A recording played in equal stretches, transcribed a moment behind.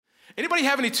Anybody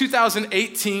have any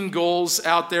 2018 goals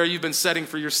out there you've been setting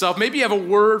for yourself? Maybe you have a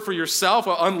word for yourself.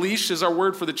 Unleash is our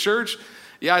word for the church.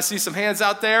 Yeah, I see some hands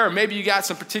out there. Or maybe you got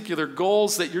some particular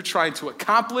goals that you're trying to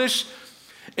accomplish.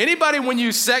 Anybody, when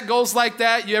you set goals like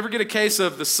that, you ever get a case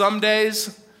of the some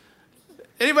days?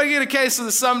 Anybody get a case of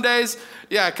the some days?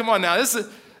 Yeah, come on now. This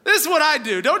is what I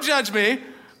do. Don't judge me.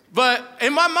 But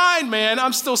in my mind, man,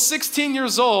 I'm still 16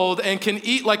 years old and can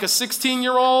eat like a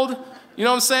 16-year-old. You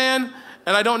know what I'm saying?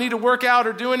 And I don't need to work out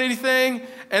or do anything.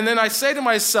 And then I say to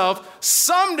myself,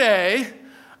 someday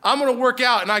I'm going to work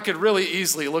out and I could really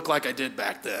easily look like I did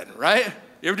back then, right?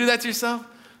 You ever do that to yourself?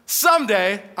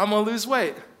 Someday I'm going to lose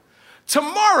weight.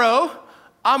 Tomorrow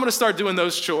I'm going to start doing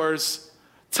those chores.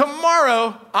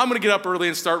 Tomorrow I'm going to get up early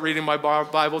and start reading my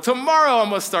Bible. Tomorrow I'm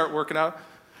going to start working out.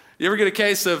 You ever get a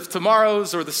case of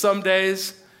tomorrows or the some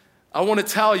days? I want to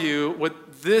tell you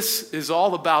what this is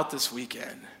all about this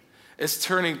weekend. It's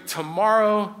turning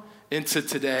tomorrow into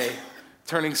today,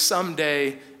 turning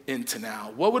someday into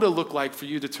now. What would it look like for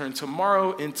you to turn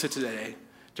tomorrow into today,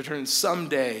 to turn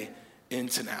someday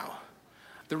into now?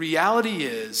 The reality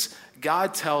is,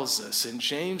 God tells us in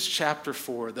James chapter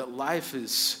 4 that life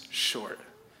is short.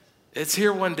 It's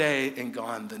here one day and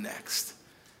gone the next.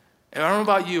 And I don't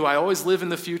know about you, I always live in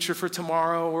the future for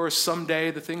tomorrow or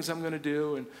someday, the things I'm going to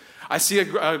do. And I see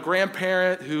a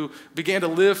grandparent who began to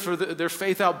live for their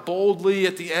faith out boldly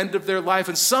at the end of their life.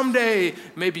 And someday,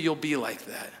 maybe you'll be like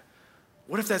that.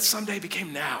 What if that someday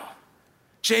became now?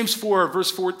 James 4,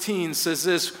 verse 14 says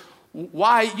this,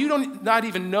 why? You don't not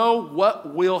even know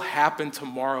what will happen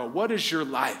tomorrow. What is your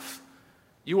life?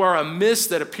 You are a mist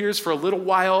that appears for a little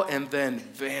while and then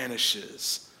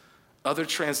vanishes. Other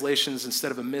translations,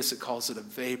 instead of a mist, it calls it a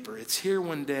vapor. It's here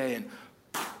one day and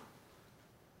poof,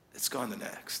 it's gone the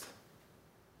next.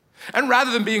 And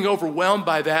rather than being overwhelmed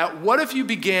by that, what if you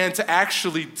began to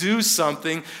actually do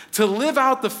something to live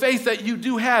out the faith that you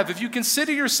do have? If you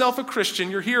consider yourself a Christian,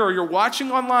 you're here or you're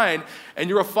watching online and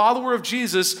you're a follower of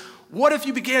Jesus, what if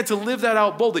you began to live that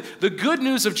out boldly? The good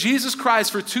news of Jesus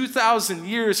Christ for 2,000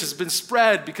 years has been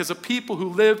spread because of people who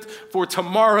lived for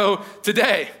tomorrow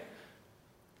today.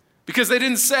 Because they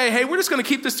didn't say, hey, we're just going to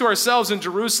keep this to ourselves in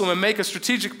Jerusalem and make a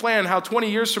strategic plan how 20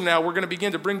 years from now we're going to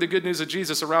begin to bring the good news of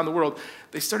Jesus around the world.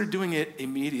 They started doing it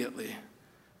immediately.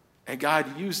 And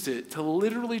God used it to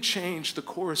literally change the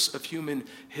course of human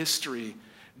history.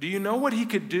 Do you know what he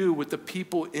could do with the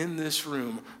people in this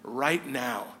room right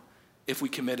now if we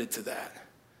committed to that?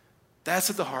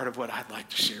 That's at the heart of what I'd like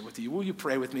to share with you. Will you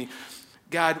pray with me?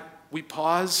 God, we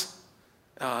pause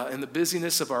in the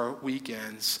busyness of our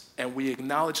weekends, and we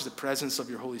acknowledge the presence of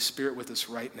your Holy Spirit with us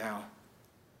right now.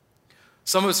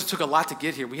 Some of us, it took a lot to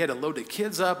get here. We had to load the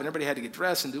kids up, and everybody had to get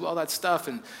dressed and do all that stuff,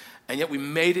 and yet we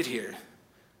made it here.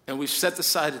 And we've set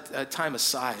the time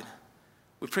aside.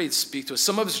 We pray you'd speak to us.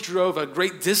 Some of us drove a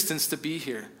great distance to be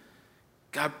here.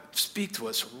 God, speak to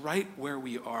us right where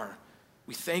we are.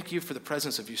 We thank you for the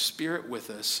presence of your Spirit with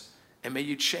us, and may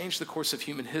you change the course of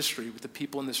human history with the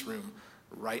people in this room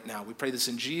right now. We pray this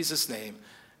in Jesus' name,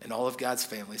 and all of God's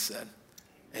family said,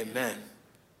 amen.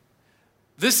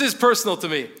 This is personal to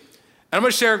me. And I'm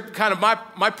going to share kind of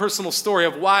my personal story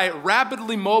of why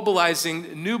rapidly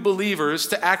mobilizing new believers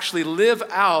to actually live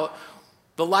out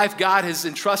the life God has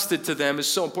entrusted to them is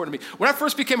so important to me. When I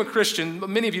first became a Christian,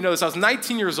 many of you know this, I was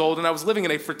 19 years old, and I was living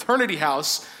in a fraternity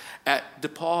house at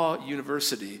DePaul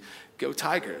University. Go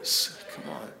Tigers. Come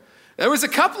on. There was a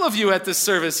couple of you at this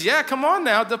service. Yeah, come on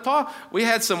now, DePaul. We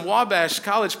had some Wabash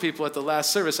College people at the last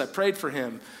service. I prayed for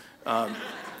him.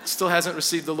 Still hasn't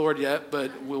received the Lord yet,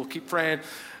 but we'll keep praying.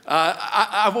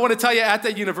 I want to tell you, at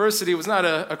that university, it was not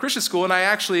a Christian school, and I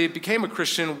actually became a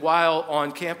Christian while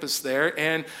on campus there.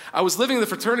 And I was living in the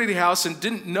fraternity house and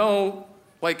didn't know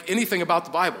anything about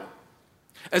the Bible.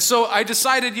 And so I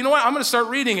decided, you know what, I'm going to start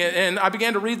reading it. And I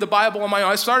began to read the Bible on my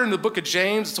own. I started in the book of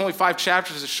James. It's only 5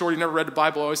 chapters. It's short. You never read the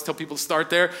Bible. I always tell people to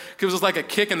start there because it was like a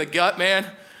kick in the gut, man,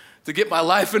 to get my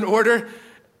life in order.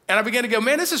 And I began to go,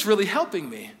 man, this is really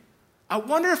helping me. I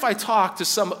wonder if I talk to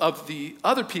some of the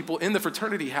other people in the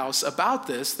fraternity house about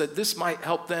this, that this might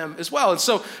help them as well. And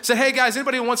so I said, hey, guys,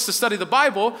 anybody who wants to study the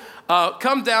Bible,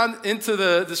 come down into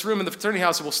this room in the fraternity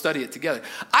house and we'll study it together.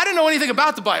 I didn't know anything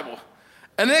about the Bible.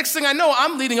 And the next thing I know,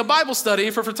 I'm leading a Bible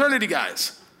study for fraternity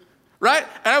guys, right?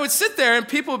 And I would sit there and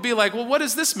people would be like, well, what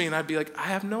does this mean? I'd be like, I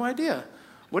have no idea.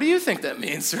 What do you think that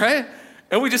means, right?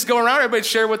 And we just go around, everybody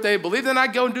share what they believe. Then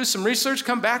I'd go and do some research,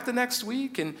 come back the next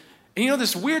week. And you know,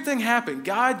 this weird thing happened.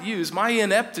 God used my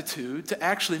ineptitude to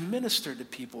actually minister to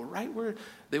people right where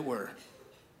they were.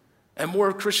 And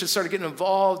more Christians started getting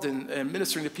involved and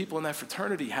ministering to people in that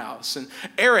fraternity house. And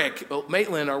Eric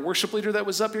Maitland, our worship leader that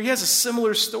was up here, he has a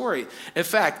similar story. In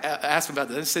fact, I asked him about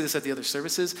that. I didn't say this at the other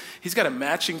services. He's got a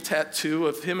matching tattoo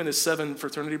of him and his 7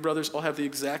 fraternity brothers all have the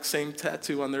exact same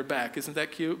tattoo on their back. Isn't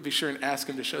that cute? Be sure and ask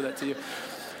him to show that to you.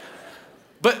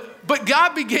 But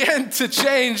God began to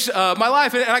change my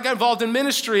life, and I got involved in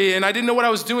ministry, and I didn't know what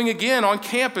I was doing again on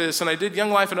campus, and I did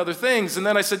Young Life and other things. And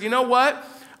then I said, you know what?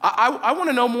 I want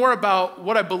to know more about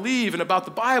what I believe and about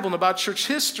the Bible and about church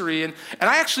history. And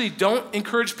I actually don't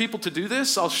encourage people to do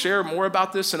this. I'll share more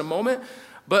about this in a moment.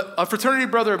 But a fraternity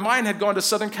brother of mine had gone to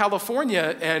Southern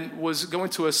California and was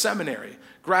going to a seminary,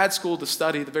 grad school, to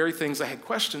study the very things I had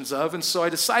questions of. And so I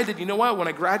decided, you know what, when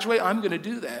I graduate, I'm going to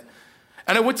do that.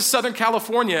 And I went to Southern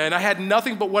California, and I had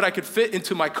nothing but what I could fit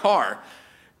into my car.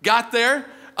 Got there,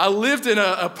 I lived in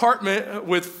an apartment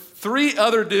with 3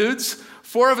 other dudes,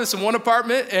 4 of us in one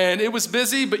apartment, and it was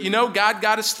busy, but God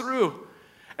got us through.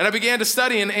 And I began to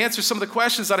study and answer some of the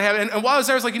questions that I had. And while I was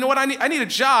there, I was like, you know what, I need a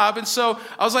job. And so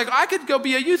I was like, I could go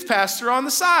be a youth pastor on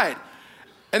the side.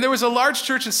 And there was a large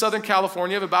church in Southern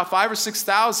California of about 5,000 or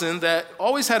 6,000 that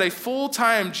always had a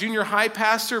full-time junior high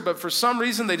pastor, but for some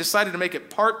reason they decided to make it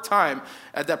part-time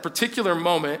at that particular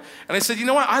moment. And I said, you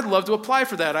know what, I'd love to apply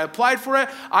for that. I applied for it.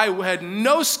 I had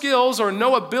no skills or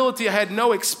no ability. I had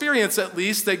no experience, at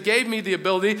least, that gave me the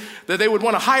ability that they would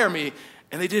want to hire me.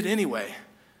 And they did anyway.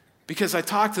 Because I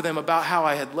talked to them about how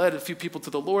I had led a few people to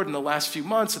the Lord in the last few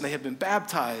months, and they had been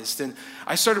baptized. And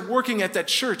I started working at that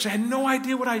church. I had no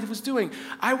idea what I was doing.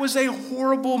 I was a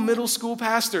horrible middle school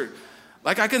pastor.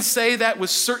 Like, I can say that with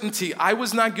certainty. I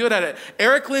was not good at it.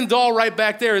 Eric Lindahl right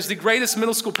back there is the greatest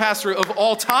middle school pastor of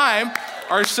all time.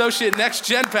 Our associate next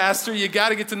gen pastor. You got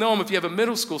to get to know him if you have a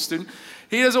middle school student.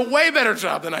 He does a way better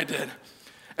job than I did.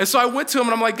 And so I went to him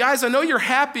and I'm like, guys, I know you're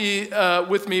happy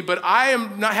with me, but I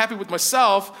am not happy with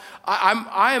myself.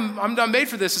 I'm not made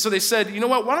for this. And so they said, you know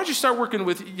what, why don't you start working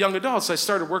with young adults? I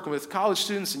started working with college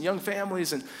students and young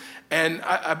families, and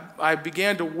I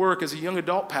began to work as a young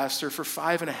adult pastor for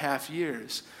 5.5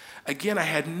 years. Again, I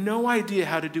had no idea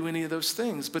how to do any of those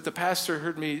things, but the pastor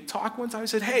heard me talk one time. He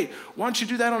said, hey, why don't you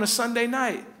do that on a Sunday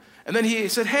night? And then he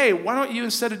said, hey, why don't you,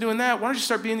 instead of doing that, why don't you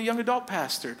start being the young adult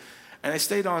pastor? And I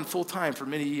stayed on full time for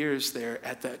many years there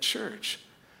at that church.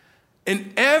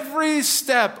 In every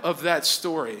step of that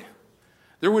story,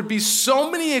 there would be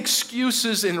so many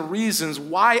excuses and reasons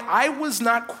why I was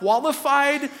not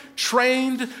qualified,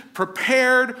 trained,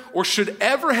 prepared, or should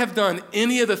ever have done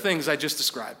any of the things I just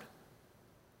described.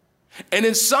 And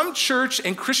in some church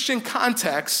and Christian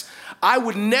contexts, I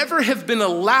would never have been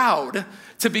allowed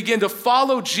to begin to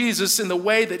follow Jesus in the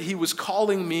way that he was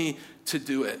calling me to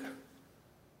do it.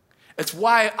 It's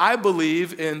why I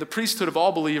believe in the priesthood of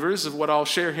all believers, of what I'll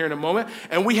share here in a moment.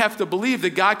 And we have to believe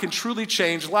that God can truly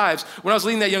change lives. When I was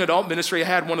leading that young adult ministry, I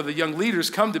had one of the young leaders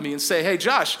come to me and say, hey,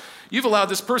 Josh, you've allowed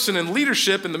this person in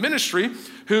leadership in the ministry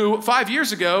who 5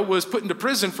 years ago was put into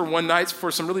prison for one night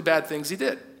for some really bad things he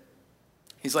did.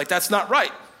 He's like, that's not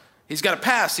right. He's got a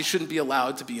past. He shouldn't be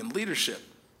allowed to be in leadership.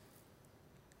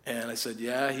 And I said,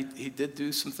 yeah, he did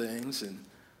do some things, and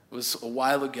it was a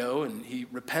while ago, and he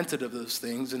repented of those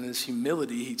things. In his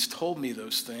humility, he's told me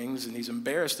those things, and he's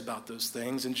embarrassed about those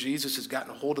things. And Jesus has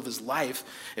gotten a hold of his life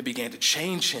and began to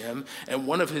change him. And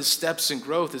one of his steps in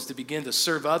growth is to begin to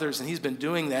serve others, and he's been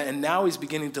doing that. And now he's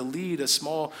beginning to lead a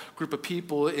small group of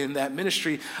people in that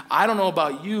ministry. I don't know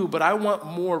about you, but I want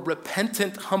more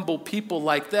repentant, humble people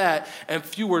like that, and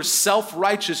fewer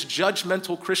self-righteous,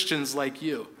 judgmental Christians like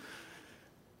you.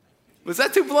 Was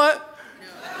that too blunt?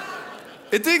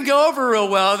 It didn't go over real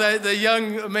well. The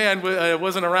young man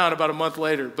wasn't around about a month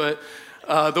later, but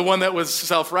the one that was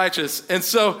self-righteous. And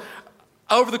so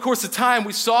over the course of time,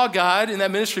 we saw God in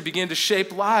that ministry begin to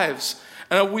shape lives.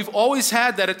 And we've always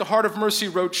had that at the Heart of Mercy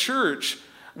Road Church.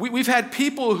 We've had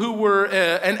people who were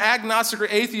an agnostic or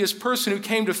atheist person who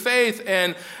came to faith,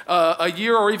 and a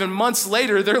year or even months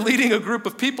later, they're leading a group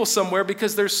of people somewhere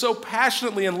because they're so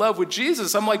passionately in love with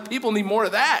Jesus. I'm like, people need more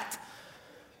of that.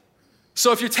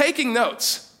 So if you're taking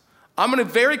notes, I'm going to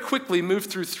very quickly move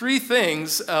through 3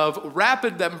 things of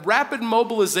rapid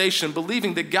mobilization,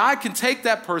 believing that God can take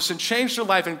that person, change their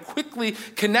life, and quickly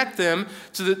connect them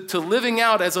to living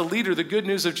out as a leader the good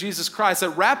news of Jesus Christ.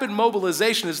 That rapid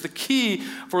mobilization is the key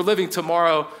for living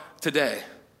tomorrow today.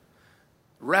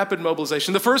 Rapid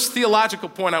mobilization. The first theological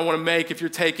point I want to make, if you're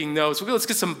taking notes, let's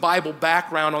get some Bible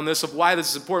background on this of why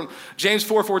this is important. James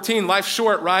 4:14, life's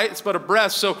short, right? It's but a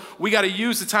breath, so we got to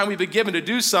use the time we've been given to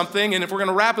do something, and if we're going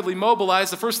to rapidly mobilize,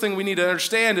 the first thing we need to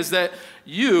understand is that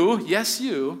you, yes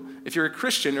you, if you're a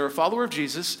Christian or a follower of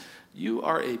Jesus, you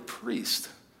are a priest.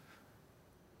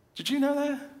 Did Did you know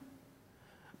that?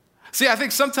 See, I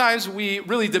think sometimes we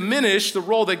really diminish the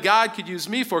role that God could use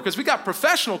me for, because we got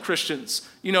professional Christians,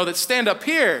 that stand up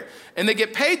here and they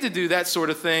get paid to do that sort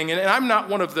of thing. And I'm not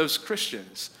one of those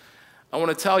Christians. I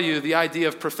want to tell you, the idea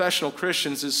of professional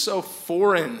Christians is so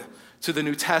foreign to the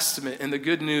New Testament and the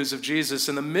good news of Jesus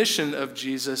and the mission of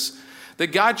Jesus,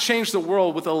 that God changed the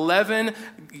world with 11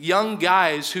 young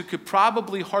guys who could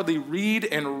probably hardly read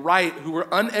and write, who were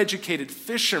uneducated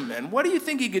fishermen. What do you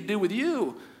think he could do with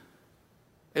you?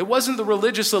 It wasn't the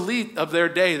religious elite of their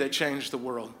day that changed the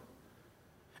world.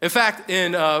 In fact,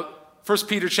 in 1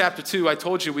 Peter chapter 2, I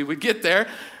told you we would get there.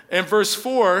 In verse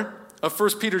 4 of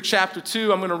 1 Peter chapter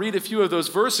 2, I'm going to read a few of those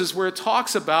verses where it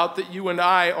talks about that you and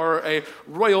I are a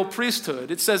royal priesthood.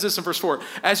 It says this in verse 4,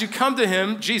 as you come to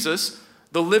him, Jesus,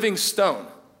 the living stone.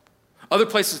 Other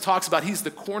places it talks about he's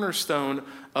the cornerstone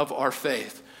of our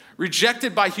faith,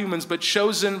 rejected by humans but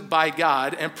chosen by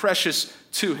God and precious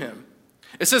to him.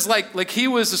 It says like he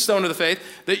was the stone of the faith,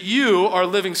 that you are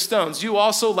living stones. You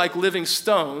also, like living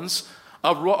stones,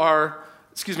 are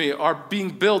being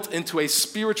built into a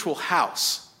spiritual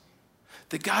house.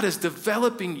 That God is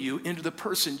developing you into the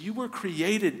person you were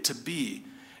created to be.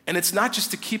 And it's not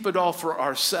just to keep it all for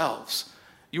ourselves.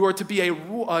 You are to be a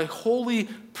holy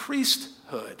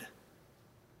priesthood.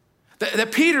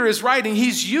 That Peter is writing,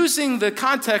 he's using the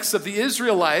context of the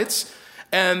Israelites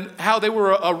and how they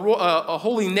were a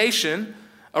holy nation,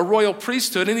 a royal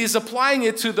priesthood, and he's applying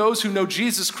it to those who know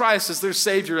Jesus Christ as their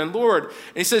Savior and Lord.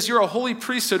 And he says, you're a holy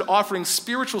priesthood offering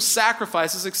spiritual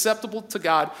sacrifices acceptable to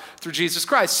God through Jesus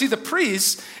Christ. See, the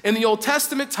priests in the Old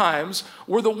Testament times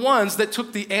were the ones that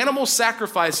took the animal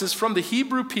sacrifices from the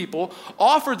Hebrew people,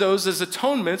 offered those as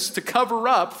atonements to cover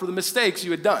up for the mistakes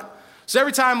you had done. So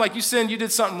every time you sinned, you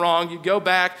did something wrong, you'd go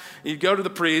back, you'd go to the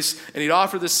priest, and he'd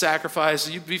offer this sacrifice,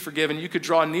 you'd be forgiven, you could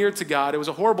draw near to God. It was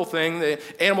a horrible thing. The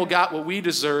animal got what we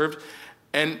deserved,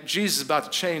 and Jesus is about to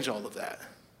change all of that.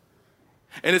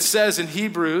 And it says in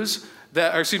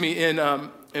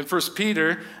in 1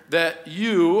 Peter, that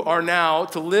you are now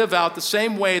to live out the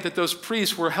same way that those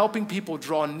priests were helping people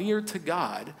draw near to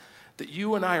God, that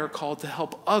you and I are called to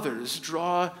help others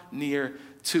draw near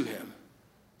to him.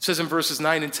 It says in verses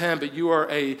 9 and 10, but you are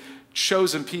a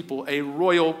chosen people, a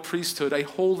royal priesthood, a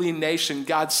holy nation,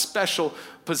 God's special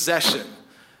possession.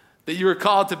 That you are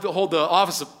called to hold the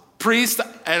office of priest.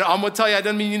 And I'm going to tell you, that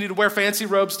doesn't mean you need to wear fancy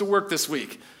robes to work this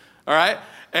week. All right?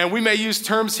 And we may use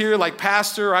terms here like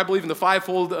pastor. I believe in the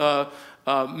fivefold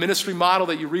ministry model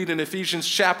that you read in Ephesians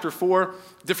chapter 4,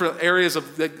 different areas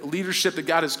of the leadership that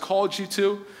God has called you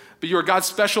to. But you are God's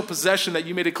special possession, that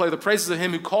you may declare the praises of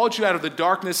him who called you out of the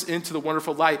darkness into the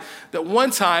wonderful light. That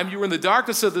one time you were in the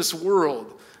darkness of this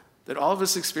world that all of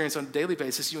us experience on a daily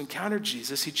basis. You encountered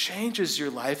Jesus, he changes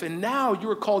your life, and now you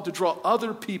are called to draw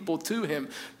other people to him,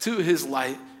 to his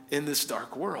light in this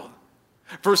dark world.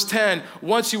 Verse 10,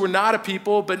 once you were not a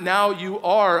people, but now you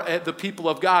are the people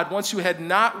of God. Once you had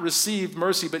not received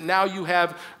mercy, but now you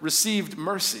have received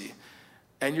mercy.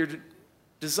 And your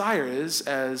desire is,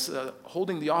 as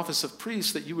holding the office of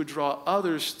priest, that you would draw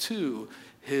others to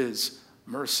his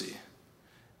mercy.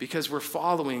 Because we're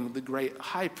following the great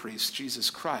high priest,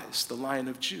 Jesus Christ, the Lion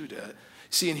of Judah.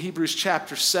 See, in Hebrews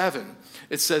chapter 7,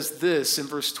 it says this in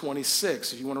verse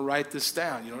 26. If you want to write this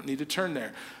down, you don't need to turn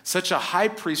there. Such a high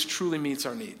priest truly meets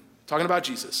our need. Talking about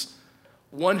Jesus.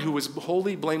 One who was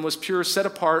holy, blameless, pure, set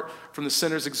apart from the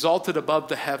sinners, exalted above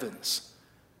the heavens.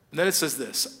 And then it says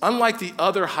this, unlike the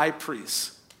other high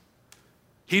priests,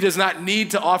 he does not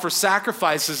need to offer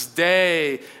sacrifices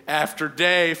day after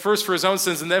day, first for his own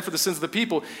sins and then for the sins of the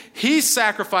people. He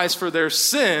sacrificed for their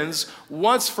sins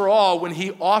once for all when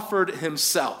he offered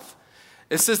himself.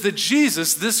 It says that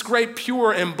Jesus, this great,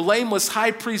 pure, and blameless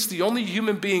high priest, the only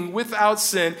human being without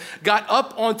sin, got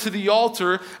up onto the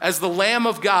altar as the Lamb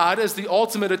of God, as the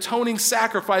ultimate atoning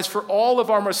sacrifice for all of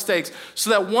our mistakes, so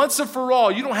that once and for all,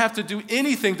 you don't have to do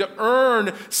anything to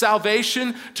earn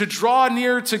salvation, to draw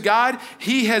near to God.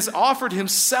 He has offered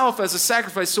himself as a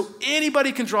sacrifice so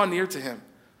anybody can draw near to him.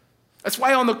 That's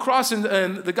why on the cross in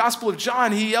the Gospel of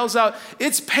John, he yells out,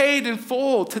 it's paid in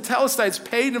full. Tetelestai, it's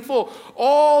paid in full.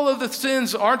 All of the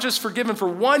sins aren't just forgiven for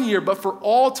 1 year, but for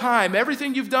all time.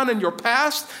 Everything you've done in your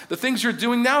past, the things you're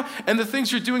doing now, and the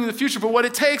things you're doing in the future. But what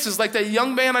it takes is like that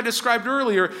young man I described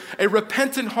earlier, a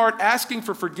repentant heart asking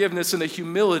for forgiveness and a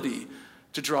humility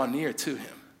to draw near to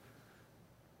him.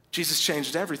 Jesus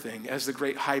changed everything as the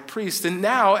great high priest. And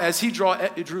now, as he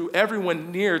drew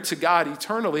everyone near to God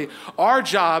eternally, our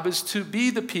job is to be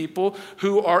the people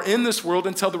who are in this world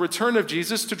until the return of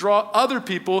Jesus, to draw other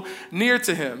people near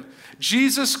to him.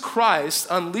 Jesus Christ,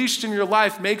 unleashed in your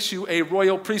life, makes you a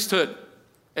royal priesthood.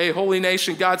 A holy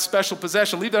nation, God's special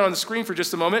possession. Leave that on the screen for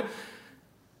just a moment.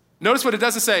 Notice what it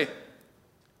doesn't say.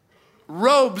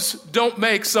 Robes don't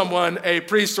make someone a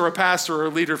priest or a pastor or a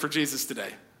leader for Jesus today.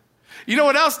 You know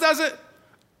what else does it?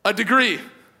 A degree.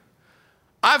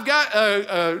 I've got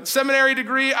a seminary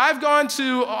degree. I've gone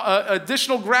to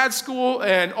additional grad school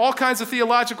and all kinds of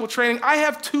theological training. I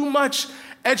have too much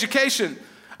education.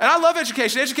 And I love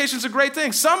education. Education is a great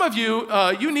thing. Some of you,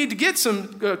 you need to get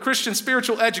some Christian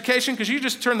spiritual education because you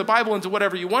just turn the Bible into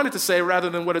whatever you want it to say rather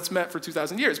than what it's meant for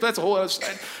 2,000 years. But that's a whole other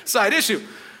side issue.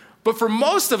 But for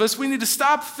most of us, we need to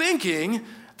stop thinking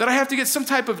that I have to get some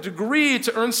type of degree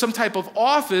to earn some type of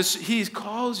office. He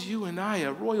calls you and I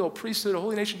a royal priesthood, a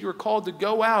holy nation. You are called to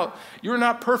go out. You're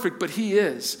not perfect, but he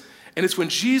is. And it's when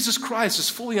Jesus Christ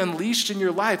is fully unleashed in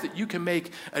your life that you can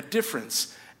make a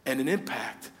difference and an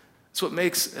impact. It's what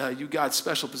makes you God's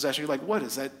special possession. You're like, what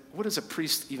is that? What does a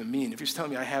priest even mean? If you're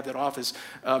telling me I have that office,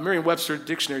 Merriam-Webster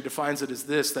Dictionary defines it as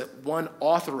this, that one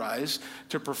authorized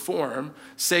to perform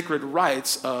sacred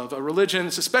rites of a religion,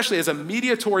 especially as a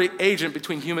mediatory agent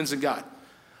between humans and God.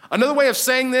 Another way of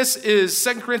saying this is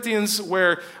 2 Corinthians,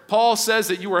 where Paul says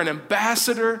that you are an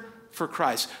ambassador for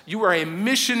Christ. You are a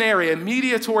missionary, a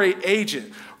mediatory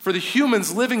agent for the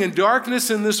humans living in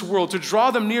darkness in this world to draw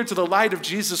them near to the light of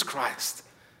Jesus Christ.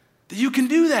 That you can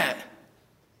do that.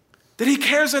 That he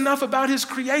cares enough about his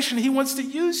creation. He wants to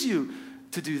use you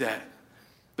to do that.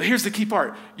 But here's the key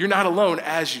part. You're not alone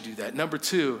as you do that. Number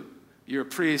two, you're a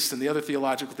priest. And the other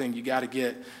theological thing you got to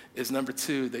get is number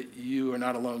two, that you are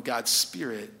not alone. God's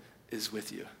Spirit is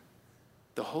with you.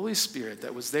 The Holy Spirit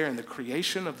that was there in the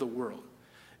creation of the world.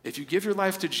 If you give your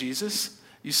life to Jesus,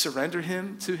 you surrender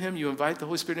to him, you invite the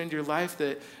Holy Spirit into your life,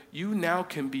 that you now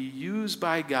can be used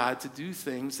by God to do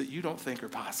things that you don't think are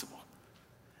possible.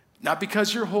 Not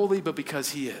because you're holy, but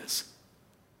because he is.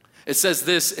 It says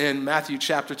this in Matthew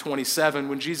chapter 27,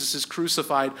 when Jesus is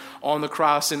crucified on the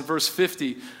cross in verse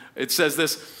 50. It says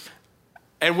this,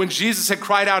 and when Jesus had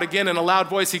cried out again in a loud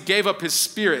voice, he gave up his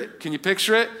spirit. Can you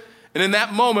picture it? And in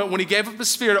that moment, when he gave up his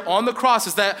spirit on the cross,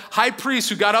 as that high priest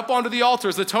who got up onto the altar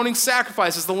as the atoning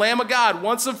sacrifice, as the Lamb of God,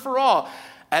 once and for all,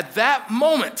 at that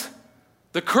moment,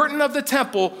 the curtain of the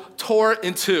temple tore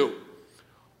in two.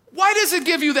 Why does it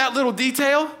give you that little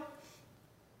detail?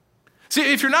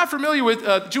 See, if you're not familiar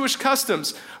with Jewish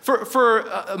customs,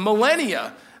 for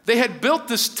millennia, they had built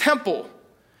this temple.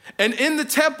 And in the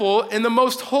temple, in the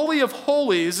most holy of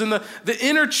holies, in the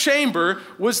inner chamber,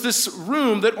 was this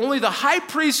room that only the high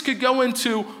priest could go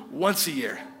into once a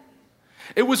year.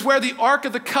 It was where the Ark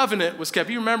of the Covenant was kept.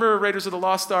 You remember Raiders of the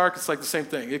Lost Ark? It's like the same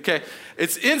thing, okay?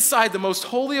 It's inside the most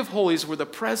holy of holies where the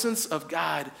presence of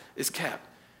God is kept.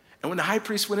 And when the high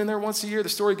priest went in there once a year, the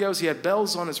story goes, he had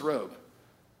bells on his robe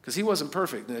because he wasn't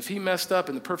perfect. And if he messed up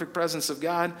in the perfect presence of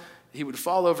God, he would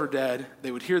fall over dead,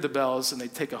 they would hear the bells, and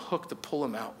they'd take a hook to pull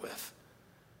him out with.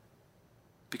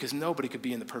 Because nobody could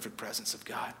be in the perfect presence of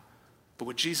God. But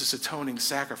with Jesus' atoning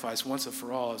sacrifice once and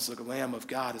for all as the Lamb of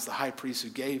God, as the high priest who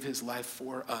gave his life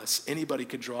for us, anybody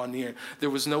could draw near. There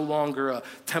was no longer a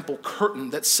temple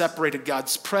curtain that separated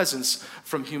God's presence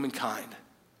from humankind.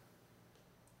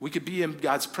 We could be in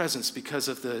God's presence because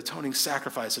of the atoning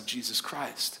sacrifice of Jesus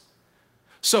Christ.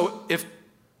 So if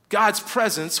God's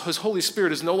presence, his Holy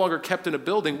Spirit, is no longer kept in a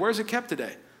building, where is it kept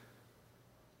today?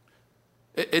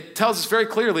 It tells us very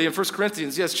clearly in 1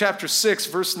 Corinthians, chapter 6,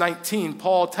 verse 19,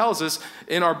 Paul tells us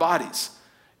in our bodies.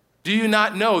 Do you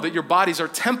not know that your bodies are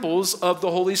temples of the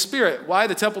Holy Spirit? Why?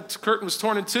 The temple curtain was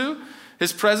torn in two.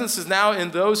 His presence is now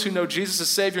in those who know Jesus as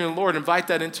Savior and Lord. Invite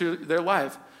that into their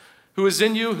life. Who is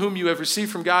in you, whom you have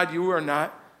received from God, you are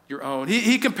not your own.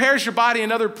 He compares your body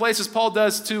in other places, Paul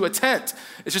does, to a tent.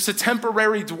 It's just a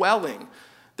temporary dwelling,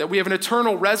 that we have an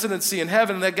eternal residency in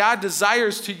heaven, and that God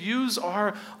desires to use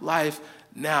our life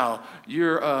now.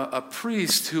 You're a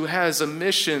priest who has a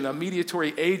mission, a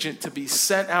mediatory agent to be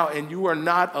sent out, and you are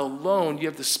not alone. You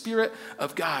have the Spirit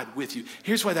of God with you.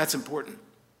 Here's why that's important.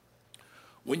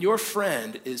 When your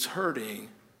friend is hurting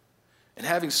and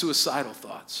having suicidal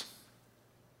thoughts,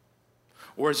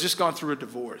 or has just gone through a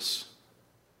divorce,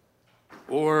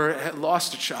 or had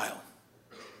lost a child,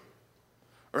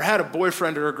 or had a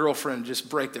boyfriend or a girlfriend just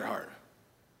break their heart,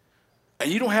 and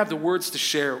you don't have the words to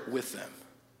share with them.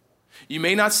 You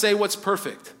may not say what's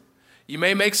perfect. You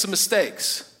may make some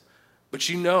mistakes, but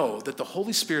you know that the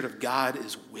Holy Spirit of God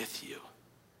is with you.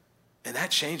 And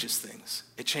that changes things.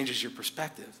 It changes your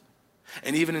perspective.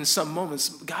 And even in some moments,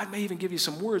 God may even give you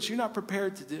some words you're not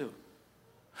prepared to do.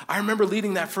 I remember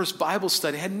leading that first Bible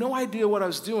study. I had no idea what I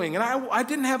was doing. And I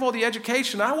didn't have all the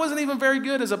education. I wasn't even very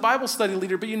good as a Bible study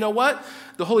leader. But you know what?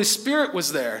 The Holy Spirit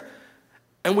was there.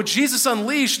 And with Jesus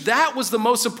Unleashed, that was the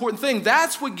most important thing.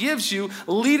 That's what gives you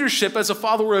leadership as a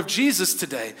follower of Jesus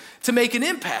today, to make an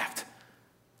impact.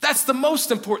 That's the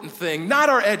most important thing, not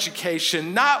our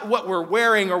education, not what we're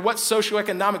wearing or what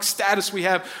socioeconomic status we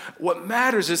have. What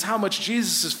matters is how much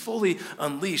Jesus is fully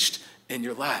unleashed in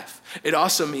your life. It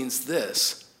also means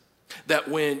this, that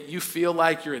when you feel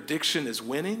like your addiction is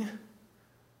winning,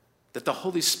 that the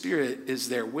Holy Spirit is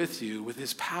there with you with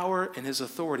his power and his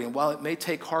authority. And while it may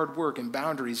take hard work and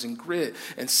boundaries and grit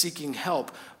and seeking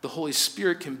help, the Holy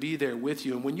Spirit can be there with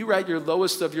you. And when you're at your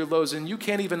lowest of your lows and you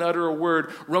can't even utter a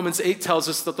word, Romans 8 tells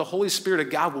us that the Holy Spirit of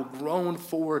God will groan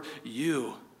for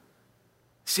you.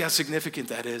 See how significant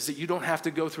that is, that you don't have to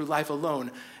go through life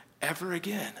alone ever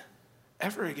again,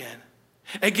 ever again.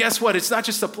 And guess what? It's not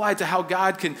just applied to how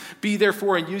God can be there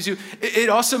for and use you. It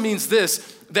also means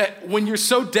this, that when you're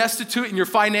so destitute in your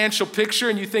financial picture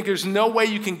and you think there's no way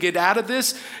you can get out of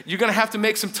this, you're going to have to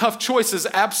make some tough choices,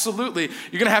 absolutely.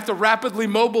 You're going to have to rapidly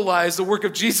mobilize the work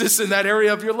of Jesus in that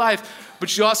area of your life.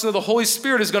 But you also know the Holy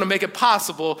Spirit is going to make it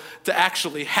possible to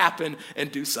actually happen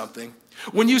and do something.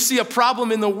 When you see a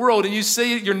problem in the world and you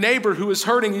see your neighbor who is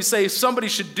hurting, you say somebody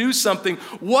should do something.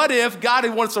 What if God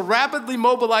wants to rapidly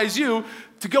mobilize you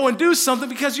to go and do something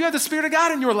because you have the Spirit of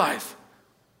God in your life?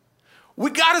 We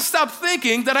got to stop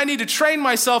thinking that I need to train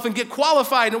myself and get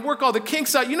qualified and work all the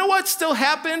kinks out. You know what still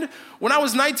happened? When I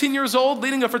was 19 years old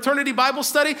leading a fraternity Bible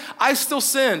study, I still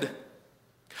sinned.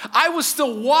 I was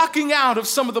still walking out of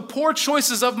some of the poor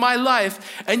choices of my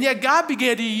life, and yet God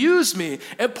began to use me.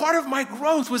 And part of my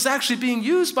growth was actually being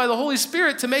used by the Holy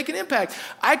Spirit to make an impact.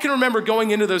 I can remember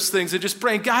going into those things and just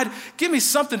praying, God, give me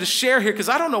something to share here because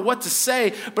I don't know what to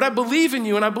say, but I believe in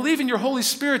you and I believe in your Holy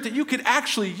Spirit that you could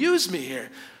actually use me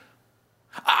here.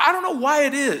 I don't know why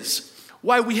it is.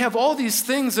 Why we have all these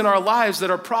things in our lives that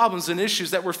are problems and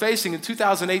issues that we're facing in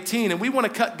 2018, and we want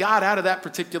to cut God out of that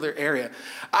particular area.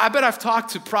 I bet I've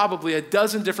talked to probably a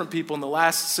dozen different people in the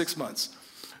last 6 months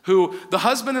who the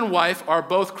husband and wife are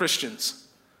both Christians.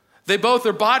 Their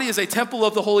body is a temple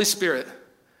of the Holy Spirit,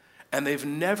 and they've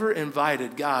never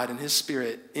invited God and his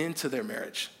Spirit into their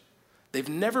marriage. They've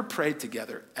never prayed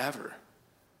together, ever.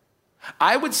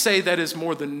 I would say that is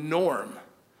more the norm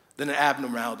than an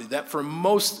abnormality, that for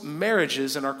most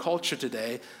marriages in our culture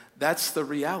today, that's the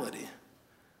reality.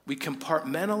 We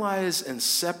compartmentalize and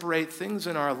separate things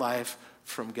in our life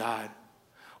from God.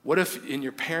 What if in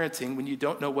your parenting, when you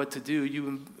don't know what to do,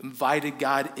 you invited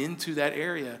God into that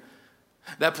area?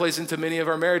 That plays into many of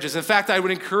our marriages. In fact, I would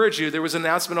encourage you, there was an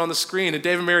announcement on the screen, and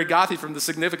Dave and Mary Gothi from The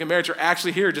Significant Marriage are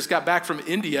actually here, just got back from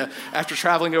India after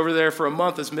traveling over there for a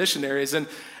month as missionaries. And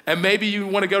maybe you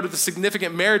want to go to the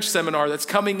Significant Marriage Seminar that's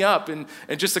coming up in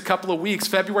just a couple of weeks,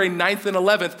 February 9th and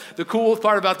 11th. The cool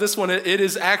part about this one, it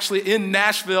is actually in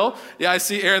Nashville. Yeah, I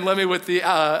see Aaron Lemmy with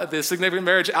the Significant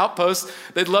Marriage Outpost.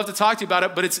 They'd love to talk to you about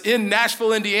it, but it's in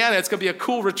Nashville, Indiana. It's going to be a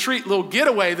cool retreat, little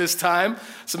getaway this time.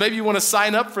 So maybe you want to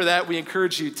sign up for that. We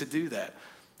encourage you to do that.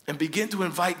 And begin to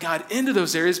invite God into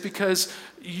those areas because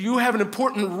you have an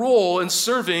important role in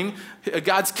serving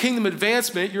God's kingdom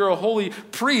advancement. You're a holy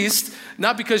priest,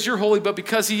 not because you're holy, but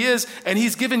because he is, and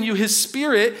he's given you his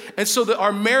Spirit. And so that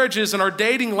our marriages and our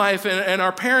dating life and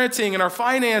our parenting and our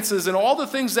finances and all the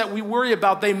things that we worry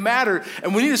about, they matter.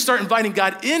 And we need to start inviting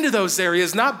God into those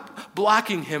areas, not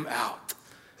blocking him out.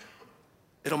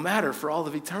 It'll matter for all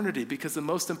of eternity because the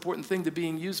most important thing to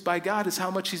being used by God is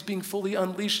how much he's being fully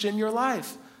unleashed in your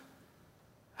life.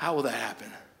 How will that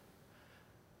happen?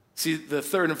 See, the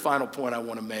third and final point I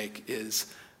want to make is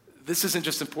this isn't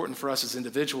just important for us as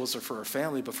individuals or for our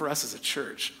family, but for us as a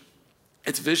church.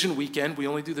 It's Vision Weekend. We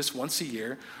only do this once a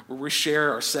year where we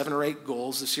share our 7 or 8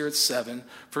 goals. This year it's 7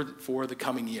 for the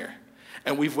coming year.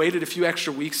 And we've waited a few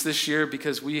extra weeks this year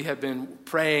because we have been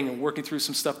praying and working through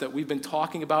some stuff that we've been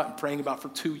talking about and praying about for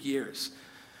 2 years.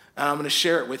 And I'm going to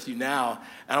share it with you now.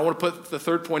 And I want to put the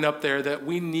third point up there that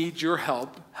we need your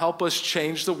help. Help us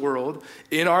change the world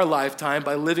in our lifetime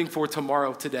by living for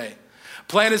tomorrow today.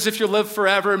 Plan as if you'll live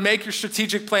forever. Make your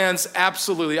strategic plans.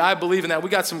 Absolutely. I believe in that. We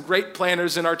got some great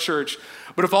planners in our church.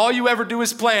 But if all you ever do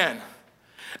is plan,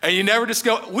 and you never just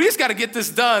go, we just got to get this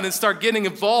done and start getting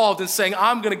involved and saying,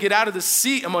 I'm going to get out of the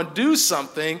seat, I'm going to do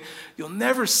something, you'll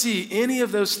never see any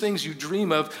of those things you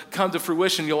dream of come to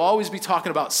fruition. You'll always be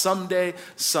talking about someday,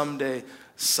 someday,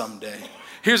 someday.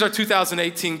 Here's our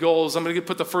 2018 goals. I'm going to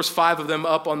put the first 5 of them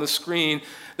up on the screen.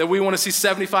 That we want to see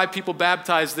 75 people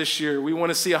baptized this year. We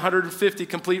want to see 150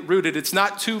 complete Rooted. It's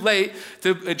not too late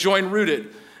to join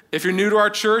Rooted. If you're new to our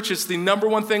church, it's the number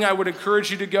one thing I would encourage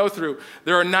you to go through.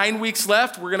 There are 9 weeks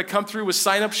left. We're going to come through with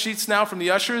sign-up sheets now from the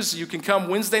ushers. You can come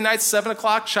Wednesday nights, 7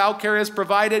 o'clock. Childcare is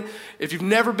provided. If you've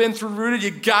never been through Rooted,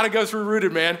 you got to go through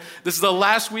Rooted, man. This is the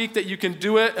last week that you can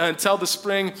do it until the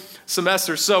spring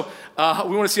semester. So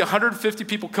we want to see 150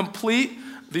 people complete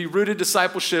the Rooted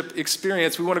discipleship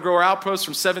experience. We want to grow our outposts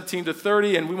from 17 to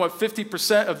 30, and we want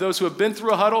 50% of those who have been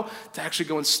through a huddle to actually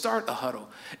go and start a huddle.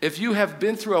 If you have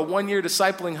been through a 1-year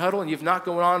discipling huddle and you've not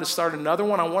gone on to start another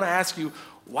one, I want to ask you,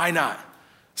 why not?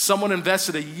 Someone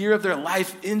invested a year of their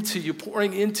life into you,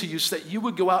 pouring into you so that you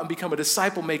would go out and become a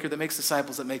disciple maker that makes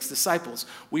disciples that makes disciples.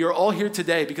 We are all here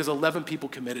today because 11 people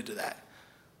committed to that.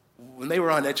 When they were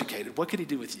uneducated, what could he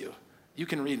do with you? You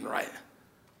can read and write.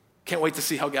 Can't wait to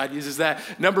see how God uses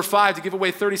that. Number 5, to give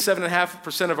away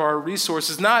 37.5% of our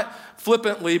resources, not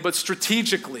flippantly, but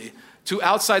strategically, to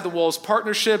outside the walls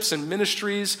partnerships and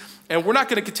ministries. And we're not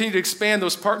going to continue to expand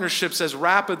those partnerships as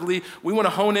rapidly. We want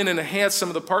to hone in and enhance some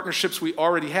of the partnerships we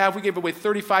already have. We gave away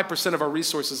 35% of our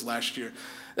resources last year.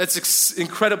 That's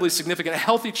incredibly significant. A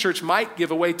healthy church might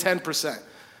give away 10%.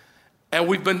 And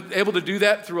we've been able to do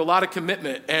that through a lot of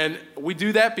commitment. And we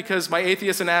do that because my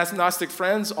atheist and agnostic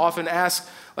friends often ask,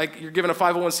 like, you're given a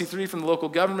 501c3 from the local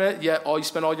government, yet you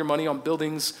spend all your money on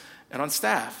buildings and on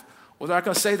staff. Well, they're not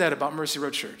going to say that about Mercy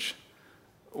Road Church.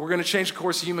 We're going to change the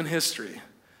course of human history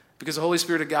because the Holy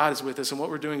Spirit of God is with us, and what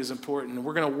we're doing is important. And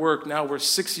we're going to work. Now we're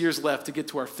 6 years left to get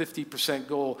to our 50%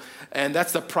 goal, and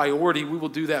that's the priority. We will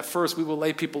do that first. We will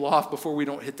lay people off before we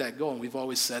don't hit that goal, and we've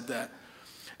always said that.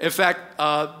 In fact,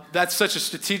 that's such a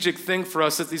strategic thing for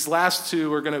us that these last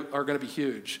two are going to be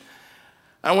huge.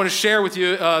 I want to share with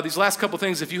you these last couple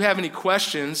things. If you have any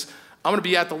questions, I'm going to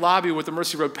be at the lobby with the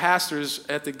Mercy Road pastors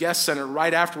at the guest center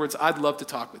right afterwards. I'd love to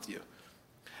talk with you.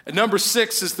 And number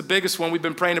 6 is the biggest one we've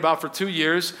been praying about for 2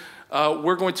 years.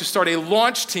 We're going to start a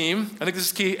launch team. I think this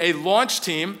is key, a launch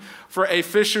team for a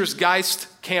Fishers Geist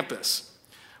campus.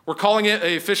 We're calling it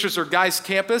a Fishers or Geist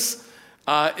campus.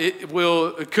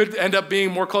 It could end up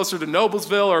being more closer to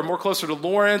Noblesville or more closer to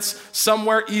Lawrence,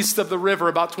 somewhere east of the river.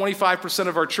 About 25%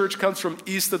 of our church comes from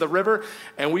east of the river,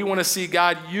 and we want to see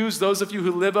God use those of you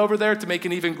who live over there to make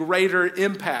an even greater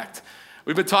impact.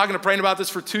 We've been talking and praying about this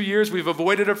for 2 years. We've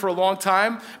avoided it for a long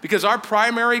time because our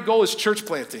primary goal is church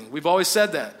planting. We've always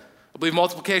said that. I believe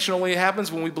multiplication only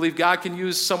happens when we believe God can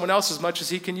use someone else as much as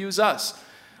he can use us.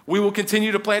 We will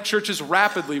continue to plant churches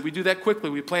rapidly. We do that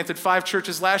quickly. We planted 5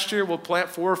 churches last year. We'll plant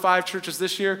 4 or 5 churches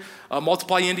this year.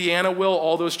 Multiply Indiana will.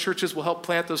 All those churches will help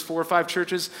plant those 4 or 5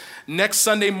 churches. Next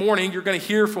Sunday morning, you're going to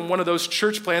hear from one of those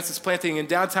church plants that's planting in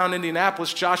downtown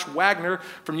Indianapolis. Josh Wagner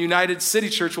from United City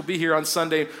Church will be here on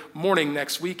Sunday morning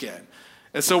next weekend.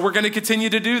 And so we're going to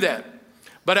continue to do that.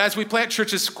 But as we plant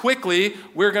churches quickly,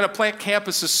 we're going to plant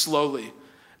campuses slowly.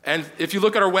 And if you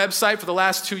look at our website for the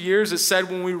last 2 years, it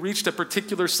said when we reached a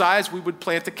particular size, we would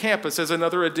plant a campus as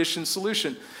another addition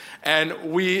solution.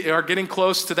 And we are getting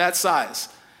close to that size.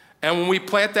 And when we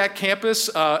plant that campus,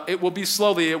 it will be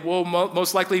slowly. It will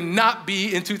most likely not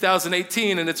be in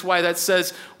 2018. And it's why that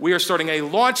says we are starting a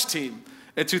launch team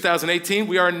in 2018.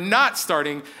 We are not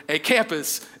starting a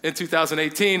campus in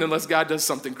 2018 unless God does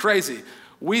something crazy.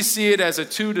 We see it as a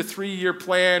 2 to 3 year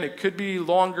plan. It could be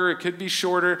longer, it could be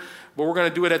shorter, but we're going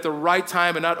to do it at the right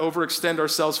time and not overextend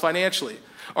ourselves financially.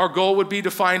 Our goal would be to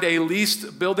find a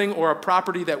leased building or a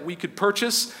property that we could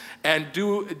purchase and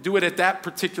do it at that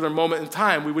particular moment in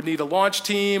time. We would need a launch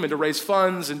team and to raise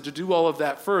funds and to do all of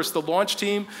that first. The launch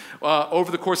team,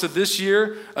 over the course of this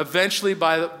year, eventually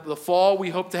by the fall, we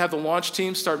hope to have the launch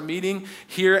team start meeting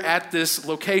here at this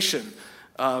location.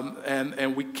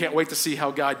 And we can't wait to see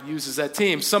how God uses that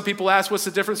team. Some people ask, what's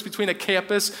the difference between a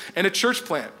campus and a church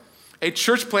plant? A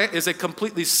church plant is a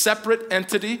completely separate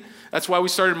entity. That's why we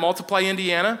started Multiply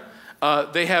Indiana.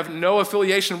 They have no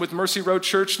affiliation with Mercy Road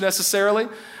Church necessarily.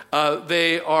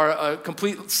 They are a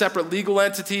complete separate legal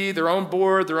entity, their own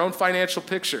board, their own financial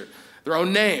picture, their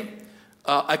own name.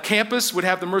 A campus would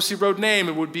have the Mercy Road name.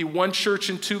 It would be one church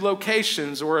in 2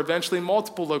 locations or eventually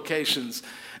multiple locations.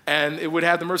 And it would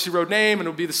have the Mercy Road name, and it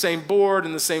would be the same board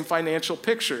and the same financial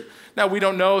picture. Now, we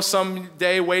don't know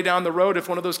someday way down the road if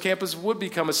one of those campuses would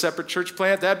become a separate church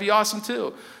plant. That'd be awesome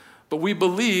too. But we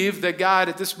believe that God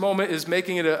at this moment is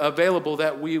making it available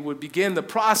that we would begin the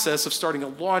process of starting a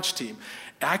launch team.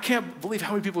 And I can't believe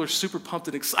how many people are super pumped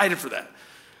and excited for that.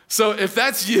 So if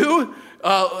that's you,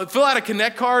 fill out a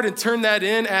Connect card and turn that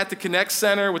in at the Connect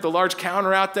Center with a large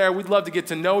counter out there. We'd love to get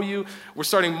to know you. We're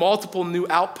starting multiple new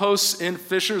outposts in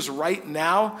Fishers right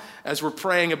now as we're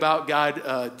praying about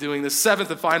God doing the 7th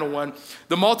and final one.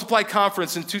 The Multiply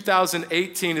Conference in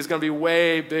 2018 is going to be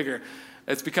way bigger.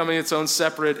 It's becoming its own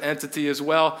separate entity as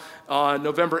well. On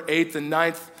November 8th and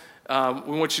 9th,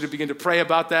 we want you to begin to pray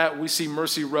about that. We see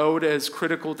Mercy Road as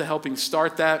critical to helping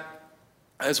start that,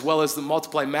 as well as the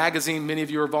Multiply magazine. Many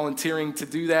of you are volunteering to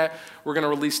do that. We're going to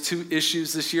release 2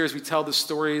 issues this year as we tell the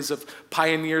stories of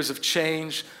pioneers of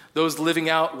change, those living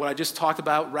out what I just talked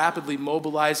about, rapidly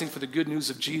mobilizing for the good news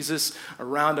of Jesus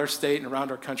around our state and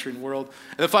around our country and world.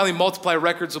 And then finally, Multiply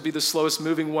Records will be the slowest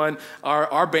moving one.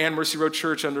 Our band, Mercy Road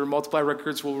Church, under Multiply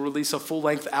Records, will release a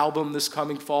full-length album this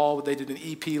coming fall. They did an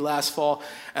EP last fall.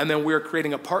 And then we're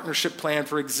creating a partnership plan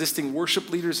for existing worship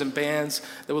leaders and bands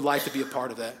that would like to be a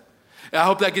part of that. And I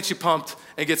hope that gets you pumped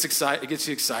and gets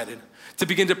you excited to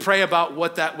begin to pray about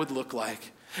what that would look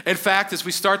like. In fact, as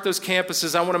we start those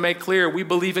campuses, I want to make clear we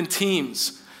believe in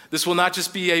teams. This will not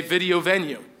just be a video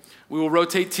venue. We will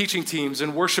rotate teaching teams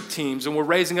and worship teams, and we're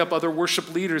raising up other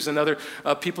worship leaders and other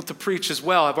people to preach as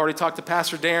well. I've already talked to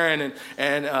Pastor Darren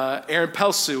and Aaron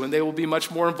Pelsu, and they will be much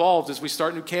more involved as we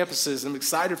start new campuses. I'm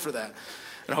excited for that,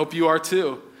 and I hope you are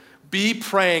too. Be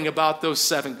praying about those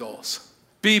 7 goals.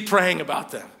 Be praying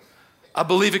about them. I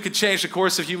believe it could change the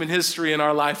course of human history in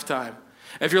our lifetime.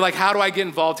 If you're like, how do I get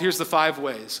involved? Here's the 5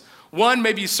 ways. 1,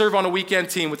 maybe you serve on a weekend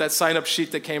team with that sign-up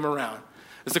sheet that came around.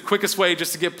 It's the quickest way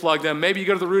just to get plugged in. Maybe you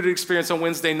go to the Rooted Experience on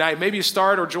Wednesday night. Maybe you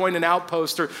start or join an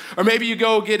outpost, or maybe you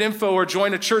go get info or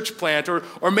join a church plant, or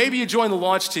maybe you join the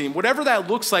launch team. Whatever that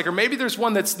looks like, or maybe there's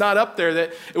one that's not up there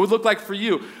that it would look like for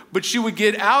you. But you would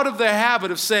get out of the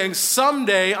habit of saying,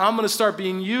 someday I'm going to start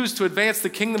being used to advance the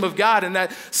kingdom of God, and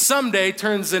that someday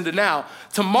turns into now.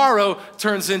 Tomorrow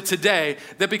turns into today.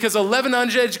 That because 11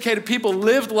 uneducated people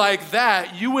lived like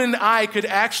that, you and I could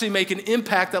actually make an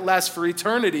impact that lasts for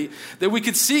eternity. That we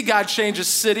could see God change a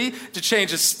city, to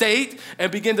change a state,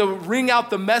 and begin to ring out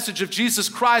the message of Jesus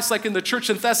Christ like in the church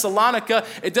in Thessalonica.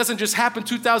 It doesn't just happen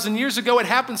 2,000 years ago, it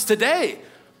happens today.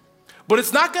 But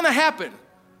it's not going to happen.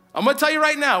 I'm going to tell you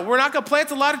right now, we're not going to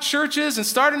plant a lot of churches and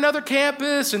start another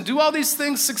campus and do all these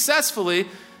things successfully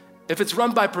if it's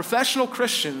run by professional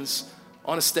Christians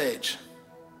on a stage.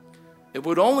 It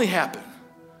would only happen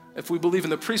if we believe in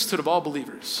the priesthood of all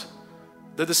believers,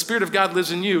 that the Spirit of God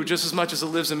lives in you just as much as it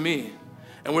lives in me.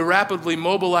 And we rapidly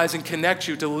mobilize and connect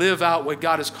you to live out what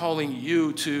God is calling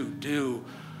you to do.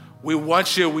 We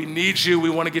want you, we need you, we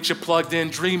want to get you plugged in.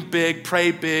 Dream big,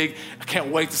 pray big. I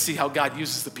can't wait to see how God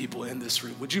uses the people in this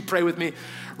room. Would you pray with me?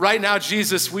 Right now,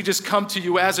 Jesus, we just come to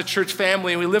you as a church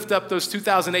family, and we lift up those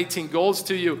 2018 goals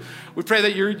to you. We pray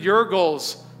that your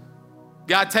goals,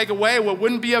 God, take away what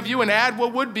wouldn't be of you and add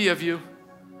what would be of you.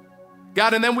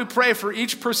 God, and then we pray for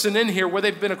each person in here, where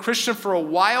they've been a Christian for a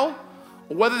while,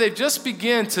 or whether they just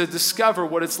begin to discover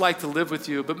what it's like to live with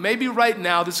you. But maybe right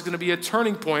now, this is going to be a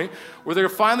turning point where they're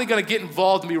finally going to get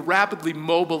involved and be rapidly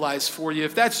mobilized for you.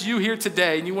 If that's you here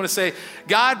today and you want to say,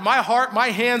 God, my heart, my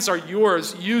hands are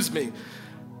yours, use me.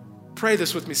 Pray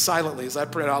this with me silently as I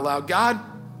pray it out loud. God,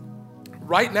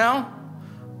 right now,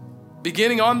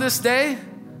 beginning on this day,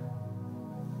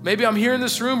 maybe I'm here in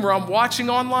this room or I'm watching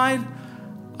online,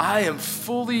 I am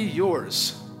fully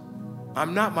yours.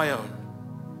 I'm not my own.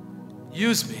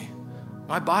 Use me.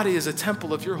 My body is a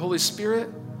temple of your Holy Spirit.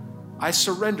 I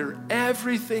surrender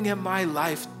everything in my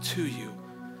life to you.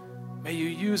 May you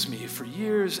use me for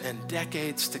years and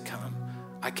decades to come.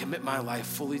 I commit my life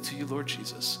fully to you, Lord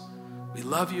Jesus. We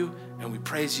love you and we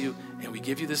praise you and we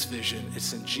give you this vision.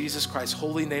 It's in Jesus Christ's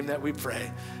holy name that we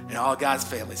pray. And all God's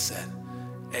family said,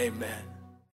 amen.